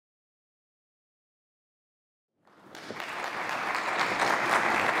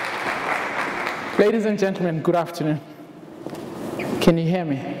Ladies and gentlemen, good afternoon. Can you hear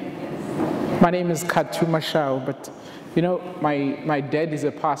me? My name is Khathu Mashau, but you know, my dad is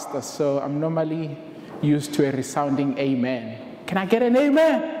a pastor, so I'm normally used to a resounding amen. Can I get an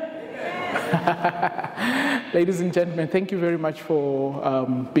amen? Ladies and gentlemen, thank you very much for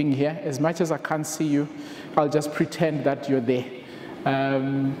being here. As much as I can't see you, I'll just pretend that you're there.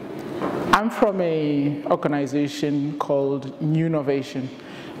 I'm from an organization called Nunnovation,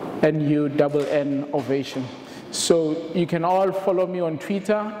 N-U-N-N-Ovation. So you can all follow me on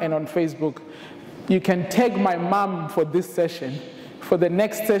Twitter and on Facebook. You can tag my mom for this session. For the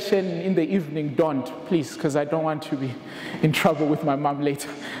next session in the evening, don't, please, because I don't want to be in trouble with my mom later.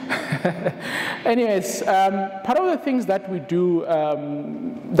 Anyways, part of the things that we do,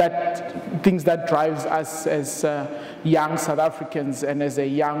 things that drives us as young South Africans and as a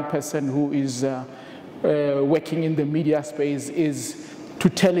young person who is working in the media space is to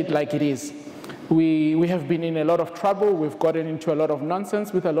tell it like it is. We have been in a lot of trouble. We've gotten into a lot of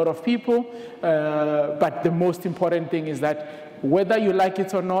nonsense with a lot of people. But the most important thing is that whether you like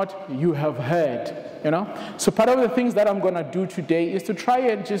it or not, you have heard, you know? So part of the things that I'm going to do today is to try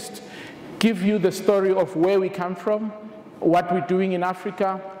and just give you the story of where we come from, what we're doing in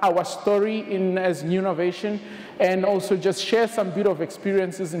Africa, our story as Nunnovation, and also just share some bit of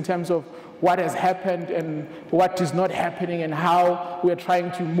experiences in terms of what has happened and what is not happening and how we're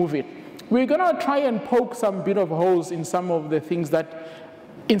trying to move it. We're going to try and poke some bit of holes in some of the things that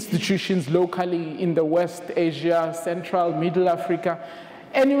institutions locally in the West Asia, Central, Middle Africa,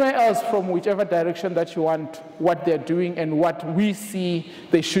 anywhere else from whichever direction that you want, what they're doing and what we see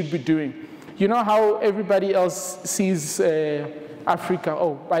they should be doing. You know how everybody else sees Africa?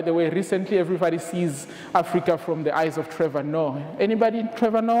 Oh, by the way, recently everybody sees Africa from the eyes of Trevor Noah. Anybody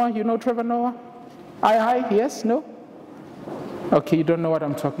Trevor Noah? You know Trevor Noah? Aye, yes, no? Okay, you don't know what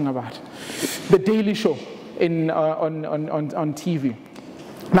I'm talking about. The Daily Show on TV.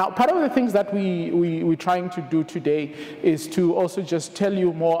 Now, part of the things that we're trying to do today is to also just tell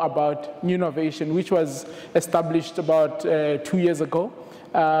you more about Nunnovation, which was established about 2 years ago.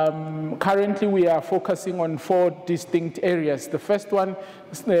 Currently, we are focusing on 4 distinct areas. The first one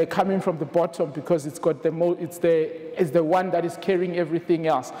is coming from the bottom because it's got it's the one that is carrying everything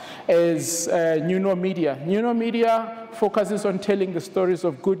else. Is Nuno Media. Nuno Media focuses on telling the stories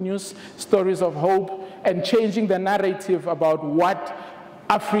of good news, stories of hope, and changing the narrative about what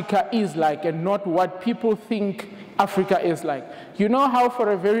Africa is like and not what people think Africa is like. You know how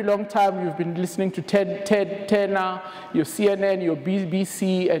for a very long time you've been listening to Turner, your CNN, your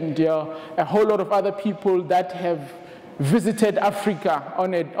BBC, and a whole lot of other people that have visited Africa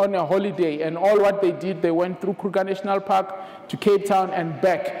on a holiday, and all what they did, they went through Kruger National Park to Cape Town and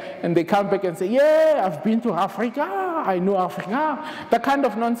back, and they come back and say, yeah, I've been to Africa, I know Africa. That kind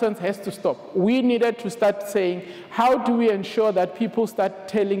of nonsense has to stop. We needed to start saying, how do we ensure that people start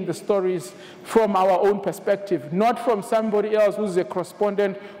telling the stories from our own perspective, not from somebody else who's a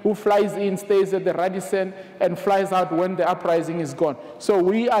correspondent who flies in, stays at the Radisson, and flies out when the uprising is gone. So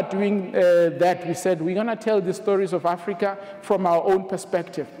we are doing that. We said we're going to tell the stories of Africa from our own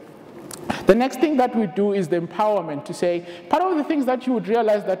perspective. The next thing that we do is the empowerment, to say, part of the things that you would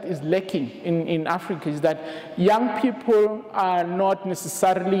realize that is lacking in Africa is that young people are not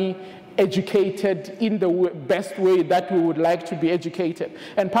necessarily educated in the best way that we would like to be educated.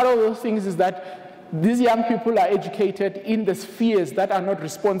 And part of those things is that these young people are educated in the spheres that are not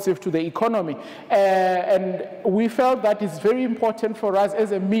responsive to the economy. And we felt that it's very important for us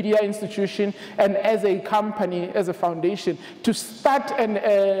as a media institution and as a company, as a foundation, to start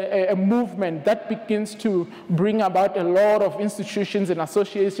a movement that begins to bring about a lot of institutions and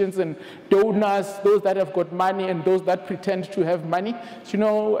associations and donors, those that have got money and those that pretend to have money, you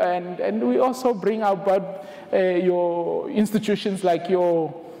know, and we also bring about your institutions like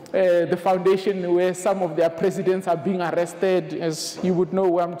the foundation where some of their presidents are being arrested, as you would know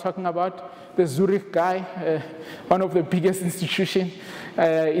where I'm talking about, the Zurich guy, one of the biggest institutions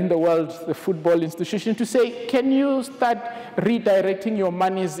in the world, the football institution, to say, can you start redirecting your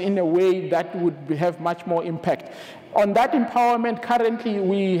monies in a way that would have much more impact? On that empowerment, currently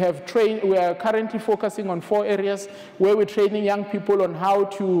we are currently focusing on 4 areas where we're training young people on how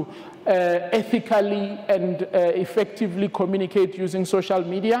to ethically and effectively communicate using social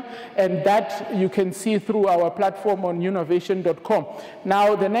media, and that you can see through our platform on nunnovation.com.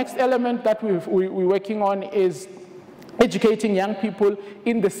 Now, the next element that we're working on is educating young people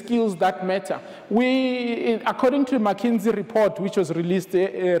in the skills that matter. According to the McKinsey report, which was released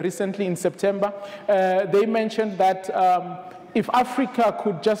recently in September, they mentioned that if Africa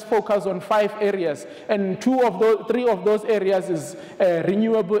could just focus on 5 areas, and 3 of those areas is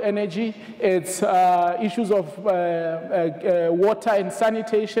renewable energy, it's issues of water and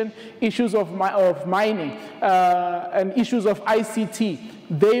sanitation, issues of mining, and issues of ICT.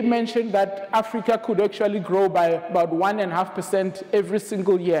 They mentioned that Africa could actually grow by about 1.5% every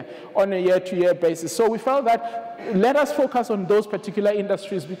single year on a year-to-year basis. So we felt that let us focus on those particular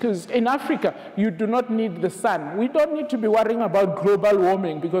industries, because in Africa, you do not need the sun. We don't need to be worrying about global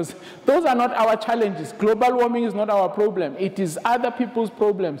warming, because those are not our challenges. Global warming is not our problem. It is other people's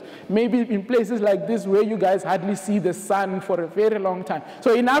problems. Maybe in places like this where you guys hardly see the sun for a very long time.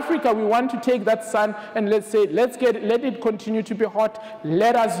 So in Africa, we want to take that sun and let it continue to be hot.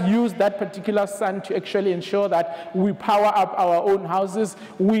 Let us use that particular sun to actually ensure that we power up our own houses.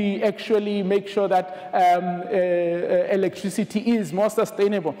 We actually make sure that electricity is more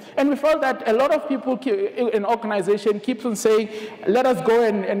sustainable. And we felt that a lot of people in organization keeps on saying, let us go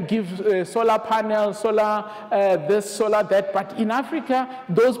and give solar panels, solar this, solar that. But in Africa,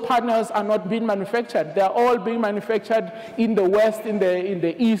 those panels are not being manufactured. They are all being manufactured in the West, in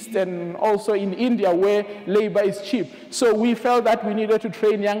the East, and also in India, where labor is cheap. So we felt that we needed to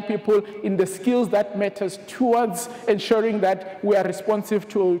train young people in the skills that matters towards ensuring that we are responsive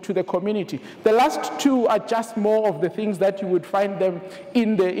to the community. The last 2 are just more of the things that you would find them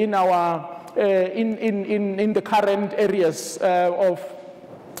in the current areas of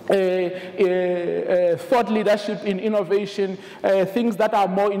thought leadership in innovation, things that are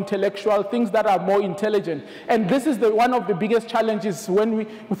more intellectual, things that are more intelligent. And this is one of the biggest challenges when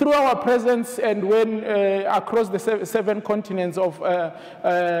through our presence and when across the 7 continents of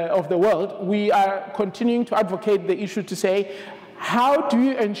the world, we are continuing to advocate the issue to say, how do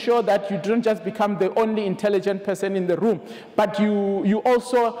you ensure that you don't just become the only intelligent person in the room, but you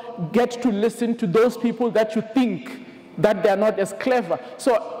also get to listen to those people that you think that they're not as clever.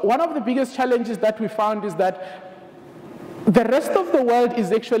 So one of the biggest challenges that we found is that the rest of the world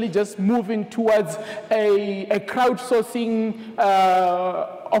is actually just moving towards a crowdsourcing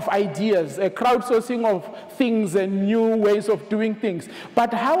of ideas, a crowdsourcing of things and new ways of doing things.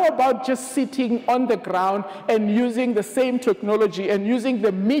 But how about just sitting on the ground and using the same technology and using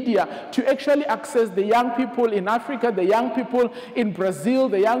the media to actually access the young people in Africa, the young people in Brazil,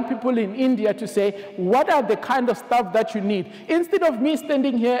 the young people in India, to say, what are the kind of stuff that you need? Instead of me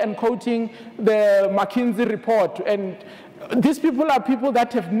standing here and quoting the McKinsey report, and these people are people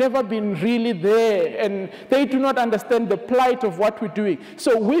that have never been really there, and they do not understand the plight of what we're doing.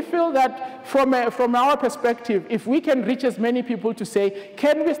 So we feel that from our perspective, if we can reach as many people to say,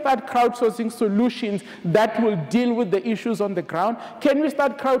 can we start crowdsourcing solutions that will deal with the issues on the ground? Can we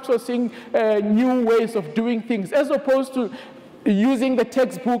start crowdsourcing new ways of doing things, as opposed to using the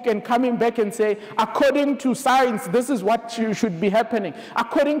textbook and coming back and say, according to science, this is what should be happening.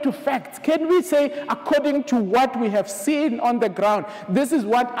 According to facts, can we say, according to what we have seen on the ground, this is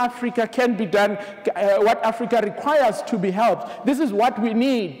what Africa can be done, what Africa requires to be helped. This is what we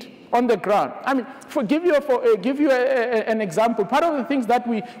need on the ground. I mean, give you an example. Part of the things that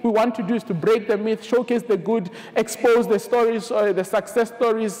we want to do is to break the myth, showcase the good, expose the stories, the success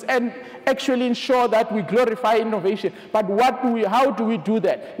stories, and actually ensure that we glorify innovation. But how do we do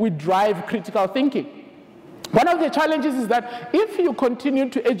that? We drive critical thinking. One of the challenges is that if you continue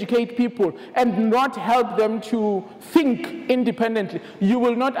to educate people and not help them to think independently, you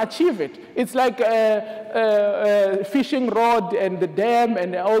will not achieve it. It's like a fishing rod and the dam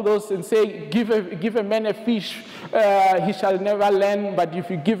and all those, and say, give a man a fish, he shall never learn, but if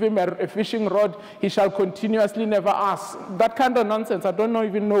you give him a fishing rod, he shall continuously never ask. That kind of nonsense. I don't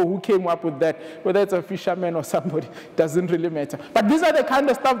even know who came up with that, whether it's a fisherman or somebody, doesn't really matter. But these are the kind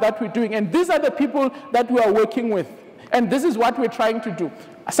of stuff that we're doing, and these are the people that we are working with. And this is what we're trying to do.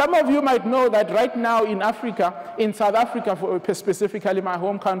 Some of you might know that right now in Africa, in South Africa, specifically my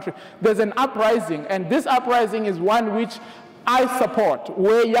home country, there's an uprising. And this uprising is one which I support,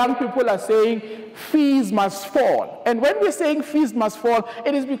 where young people are saying fees must fall. And when we're saying fees must fall,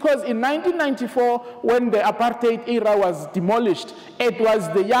 it is because in 1994, when the apartheid era was demolished, it was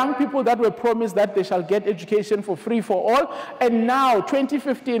the young people that were promised that they shall get education for free for all. And now,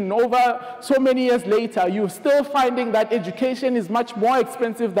 2015, over so many years later, you're still finding that education is much more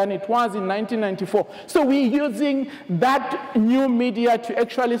expensive than it was in 1994. So we're using that new media to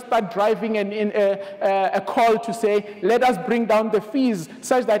actually start driving a call to say, let us bring down the fees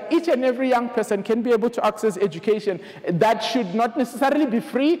such that each and every young person can be able to access education that should not necessarily be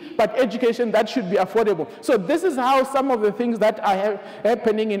free, but education that should be affordable. So this is how some of the things that are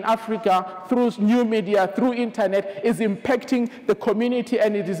happening in Africa through new media, through internet, is impacting the community,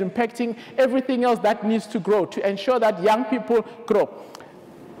 and it is impacting everything else that needs to grow to ensure that young people grow.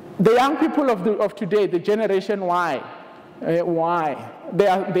 The young people of today, the generation Y,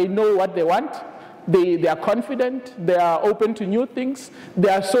 they know what they want. They are confident, they are open to new things, they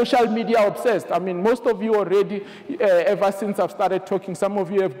are social media obsessed. I mean, most of you already, ever since I've started talking, some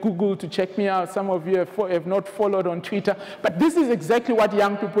of you have Googled to check me out, some of you have not followed on Twitter, but this is exactly what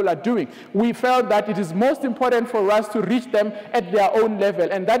young people are doing. We felt that it is most important for us to reach them at their own level,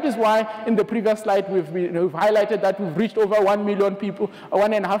 and that is why in the previous slide we've highlighted that we've reached over 1 million people,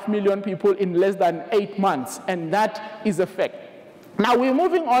 1.5 million people in less than 8 months, and that is a fact. Now we're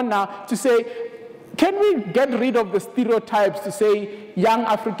moving on now to say, can we get rid of the stereotypes to say young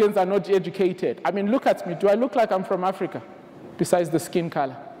Africans are not educated? I mean, look at me. Do I look like I'm from Africa, besides the skin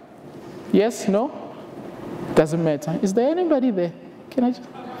color? Yes? No? Doesn't matter. Is there anybody there? Can I just...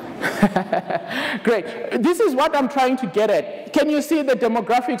 Great. This is what I'm trying to get at. Can you see the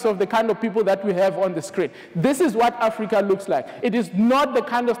demographics of the kind of people that we have on the screen? This is what Africa looks like. It is not the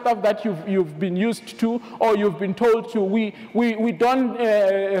kind of stuff that you've been used to or you've been told to. We don't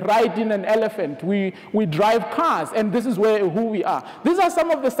ride in an elephant. We drive cars, and this is who we are. These are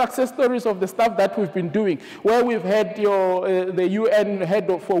some of the success stories of the stuff that we've been doing, where we've had the UN head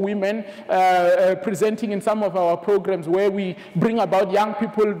for women presenting in some of our programs, where we bring about young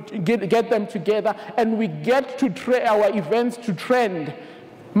people, get them together, and we get to our events to trend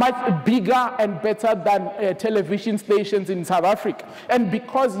much bigger and better than television stations in South Africa. And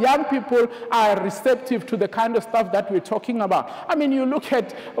because young people are receptive to the kind of stuff that we're talking about. I mean, you look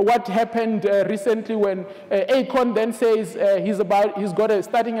at what happened recently when Akon then says he's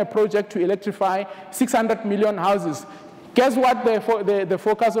starting a project to electrify 600 million houses. Guess what the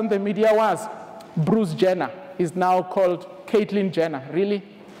focus on the media was? Bruce Jenner is now called Caitlyn Jenner. Really?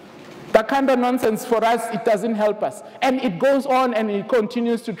 That kind of nonsense, for us, it doesn't help us. And it goes on and it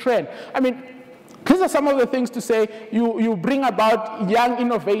continues to trend. I mean, these are some of the things to say. You bring about young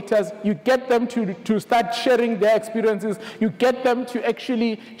innovators, you get them to start sharing their experiences, you get them to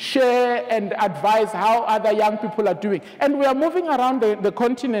actually share and advise how other young people are doing. And we are moving around the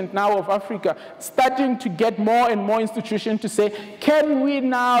continent now of Africa, starting to get more and more institutions to say, can we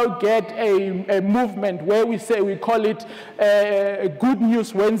now get a movement where we call it a Good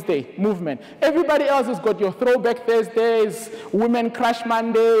News Wednesday movement. Everybody else has got your Throwback Thursdays, Women Crush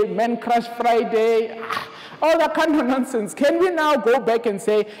Monday, Men Crush Friday, all that kind of nonsense. Can we now go back and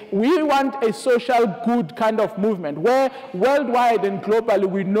say we want a social good kind of movement where worldwide and globally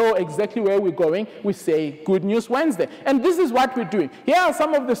we know exactly where we're going? We say Good News Wednesday. And this is what we're doing. Here are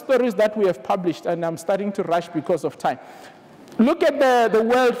some of the stories that we have published, and I'm starting to rush because of time. Look at the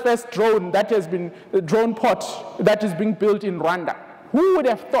world first drone that has been, the drone pot that is being built in Rwanda. Who would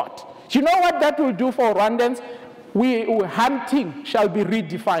have thought? Do you know what that will do for Rwandans? Hunting shall be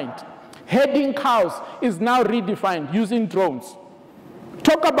redefined. Herding cows is now redefined using drones.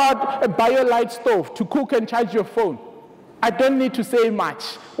 Talk about a BioLite stove to cook and charge your phone. I don't need to say much.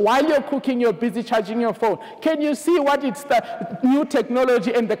 While you're cooking, you're busy charging your phone. Can you see what it's the new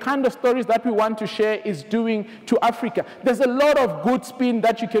technology and the kind of stories that we want to share is doing to Africa? There's a lot of good spin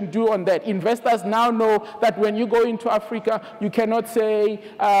that you can do on that. Investors now know that when you go into Africa, you cannot say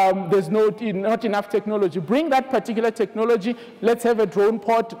there's not enough technology. Bring that particular technology. Let's have a drone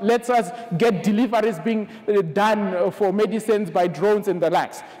port. Let's us get deliveries being done for medicines by drones and the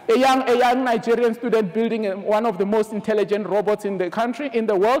likes. A young Nigerian student building one of the most intelligent robots in the country, in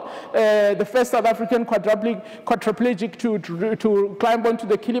the world, the first South African quadriplegic to climb onto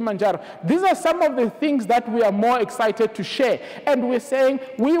the Kilimanjaro. These are some of the things that we are more excited to share. And we're saying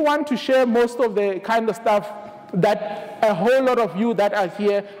we want to share most of the kind of stuff that a whole lot of you that are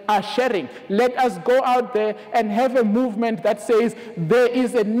here are sharing. Let us go out there and have a movement that says there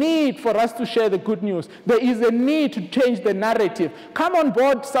is a need for us to share the good news. There is a need to change the narrative. Come on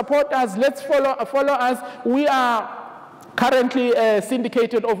board, support us, let's follow us. We are currently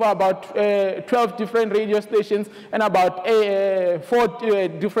syndicated over about 12 different radio stations and about 4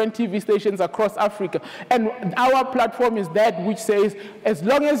 different TV stations across Africa. And our platform is that which says, as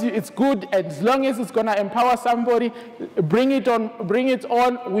long as it's good, as long as it's going to empower somebody, bring it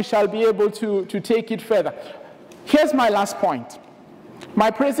on, we shall be able to take it further. Here's my last point.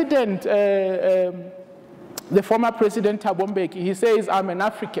 My president the former President Thabo Mbeki, he says, I'm an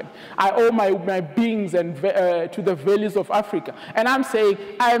African. I owe my beings and to the values of Africa. And I'm saying,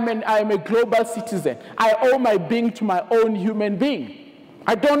 I'm a global citizen. I owe my being to my own human being.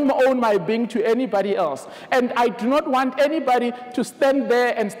 I don't own my being to anybody else. And I do not want anybody to stand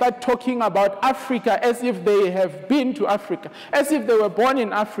there and start talking about Africa as if they have been to Africa, as if they were born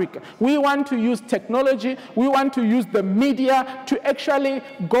in Africa. We want to use technology, we want to use the media to actually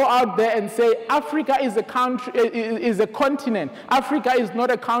go out there and say Africa is a country, is a continent. Africa is not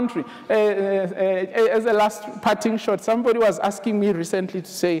a country. As a last parting shot, somebody was asking me recently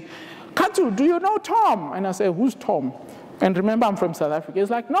to say, Khathu, do you know Tom? And I said, who's Tom? And remember, I'm from South Africa. It's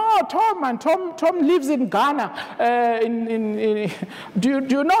like, no, Tom, man. Tom lives in Ghana. Do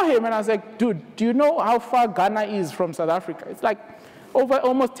you know him? And I was like, dude, do you know how far Ghana is from South Africa? It's like over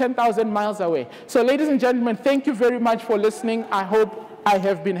almost 10,000 miles away. So ladies and gentlemen, thank you very much for listening. I hope I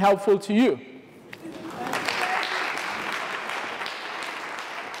have been helpful to you.